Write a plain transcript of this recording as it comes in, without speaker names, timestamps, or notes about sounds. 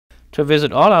To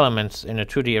visit all elements in a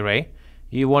 2D array,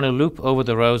 you want to loop over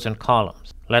the rows and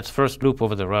columns. Let's first loop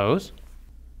over the rows.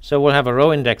 So we'll have a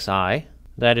row index I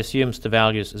that assumes the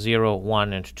values 0,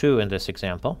 1, and 2 in this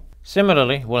example.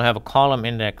 Similarly, we'll have a column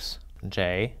index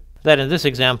j that in this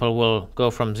example will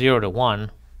go from 0 to 1.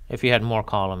 If you had more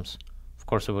columns, of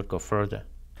course it would go further.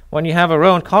 When you have a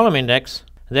row and column index,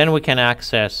 then we can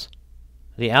access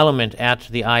the element at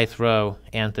the ith row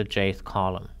and the jth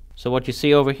column. So what you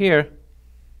see over here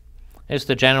is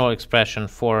the general expression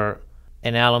for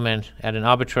an element at an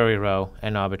arbitrary row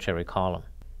and arbitrary column.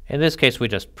 In this case, we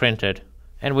just print it,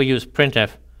 and we use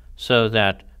printf so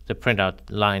that the printout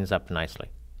lines up nicely.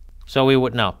 So we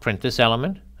would now print this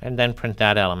element, and then print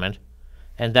that element,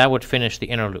 and that would finish the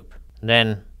inner loop.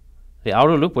 Then the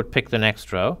outer loop would pick the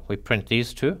next row. We print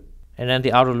these two, and then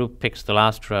the outer loop picks the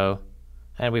last row,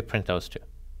 and we print those two.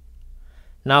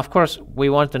 Now, of course, we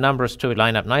want the numbers to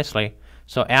line up nicely,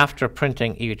 so after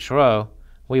printing each row,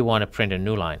 we want to print a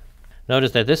new line.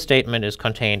 Notice that this statement is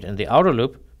contained in the outer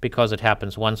loop because it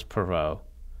happens once per row,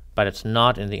 but it's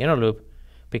not in the inner loop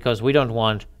because we don't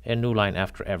want a new line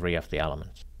after every of the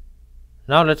elements.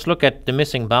 Now let's look at the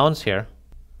missing bounds here.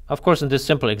 Of course, in this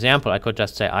simple example, I could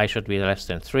just say I should be less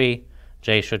than 3,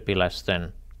 j should be less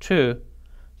than 2,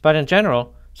 but in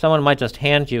general, someone might just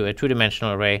hand you a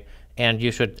two-dimensional array and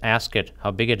you should ask it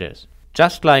how big it is.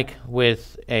 Just like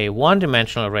with a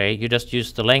one-dimensional array, you just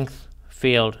use the length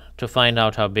field to find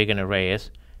out how big an array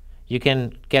is. You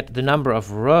can get the number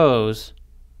of rows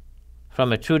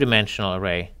from a two-dimensional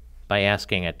array by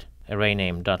asking it array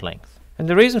name .length. And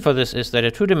the reason for this is that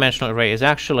a two-dimensional array is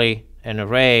actually an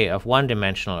array of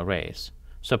one-dimensional arrays.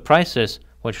 So prices,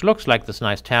 which looks like this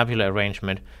nice tabular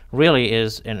arrangement, really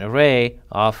is an array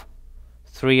of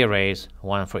 3 arrays,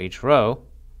 1 for each row.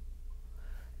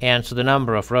 And so the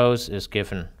number of rows is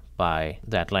given by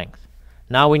that length.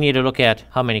 Now we need to look at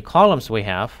how many columns we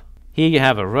have. Here you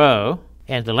have a row,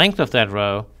 and the length of that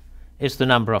row is the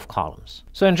number of columns.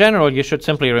 So in general, you should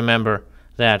simply remember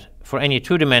that for any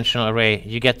two-dimensional array,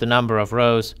 you get the number of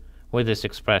rows with this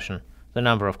expression, the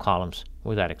number of columns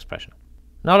with that expression.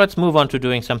 Now let's move on to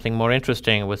doing something more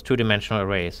interesting with two-dimensional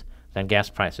arrays than gas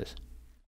prices.